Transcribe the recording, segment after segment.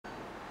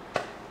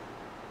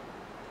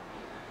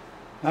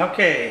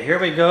Okay, here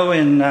we go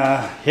in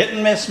hit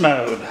and miss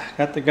mode.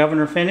 Got the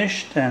governor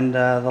finished and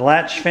the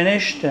latch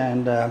finished,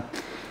 and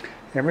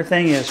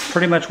everything is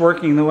pretty much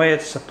working the way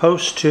it's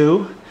supposed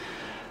to.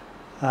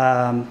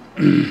 Let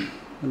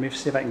me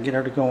see if I can get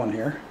her to go in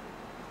here.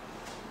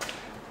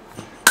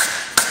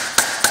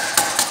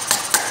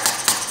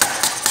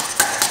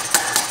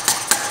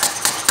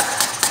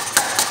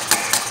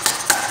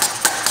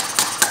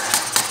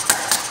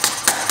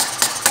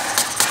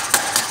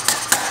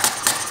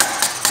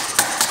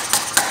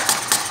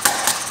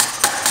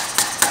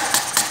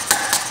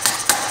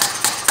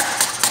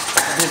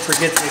 I did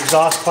forget the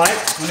exhaust pipe.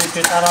 Let me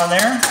put that on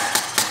there.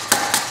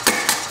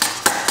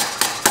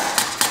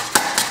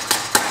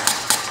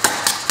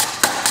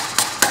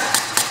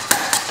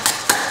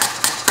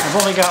 I've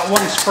only got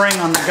one spring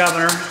on the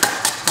governor,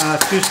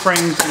 two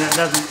springs, and it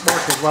doesn't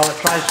work as well. It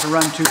tries to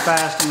run too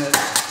fast and it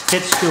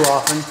hits too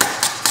often.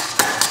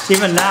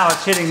 Even now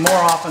it's hitting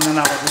more often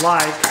than I would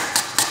like.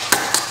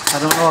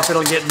 I don't know if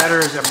it'll get better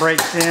as it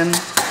breaks in.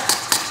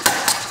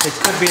 It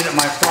could be that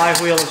my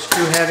flywheel is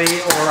too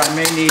heavy, or I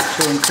may need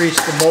to increase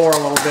the bore a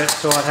little bit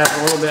so it has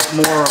a little bit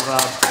more of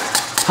a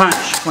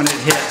punch when it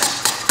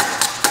hits.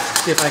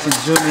 See if I can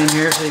zoom in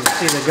here so you can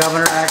see the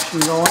governor action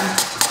going.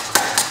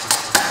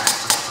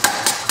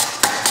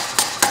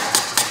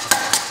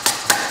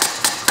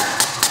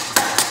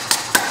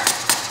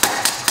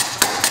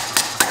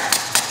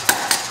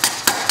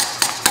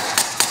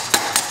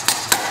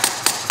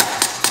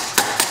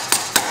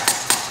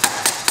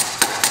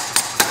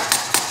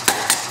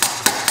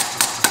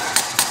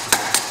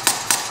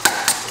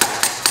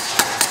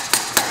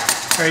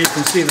 There you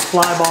can see the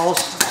fly balls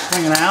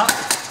swinging out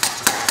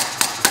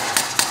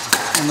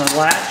and the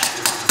latch.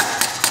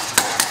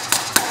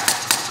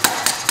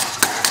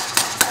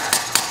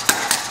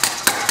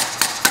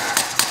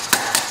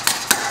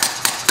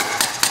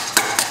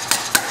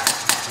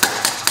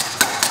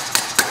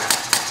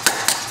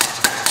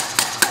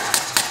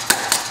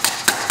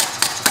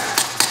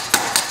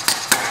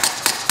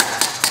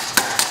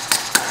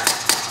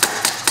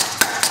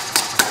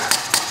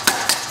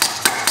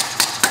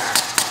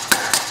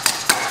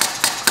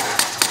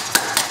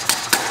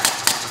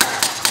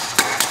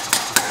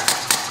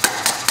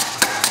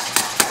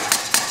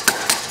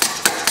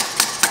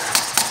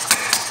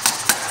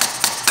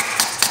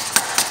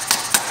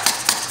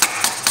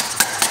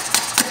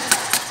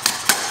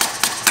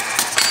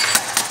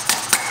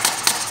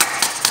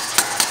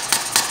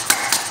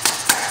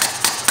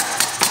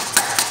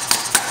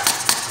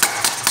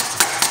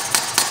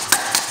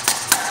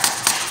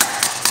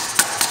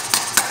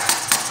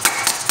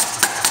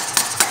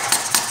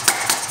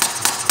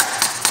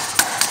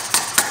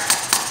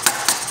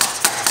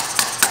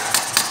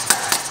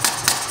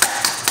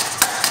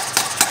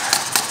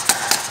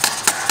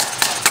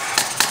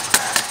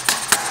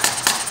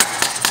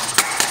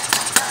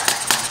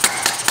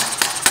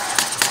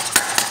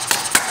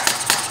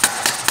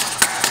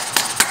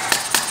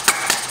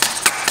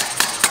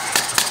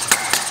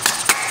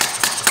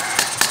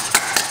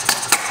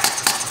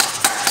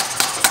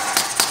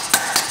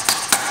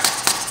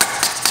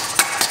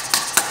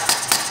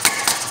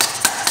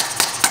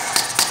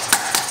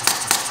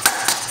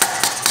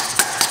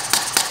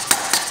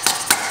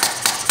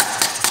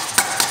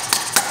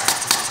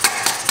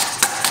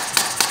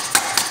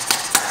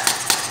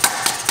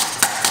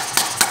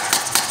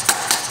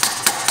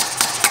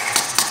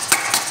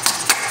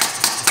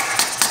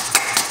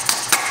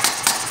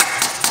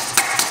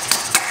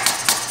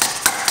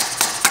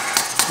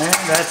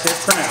 And that's it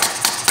for now.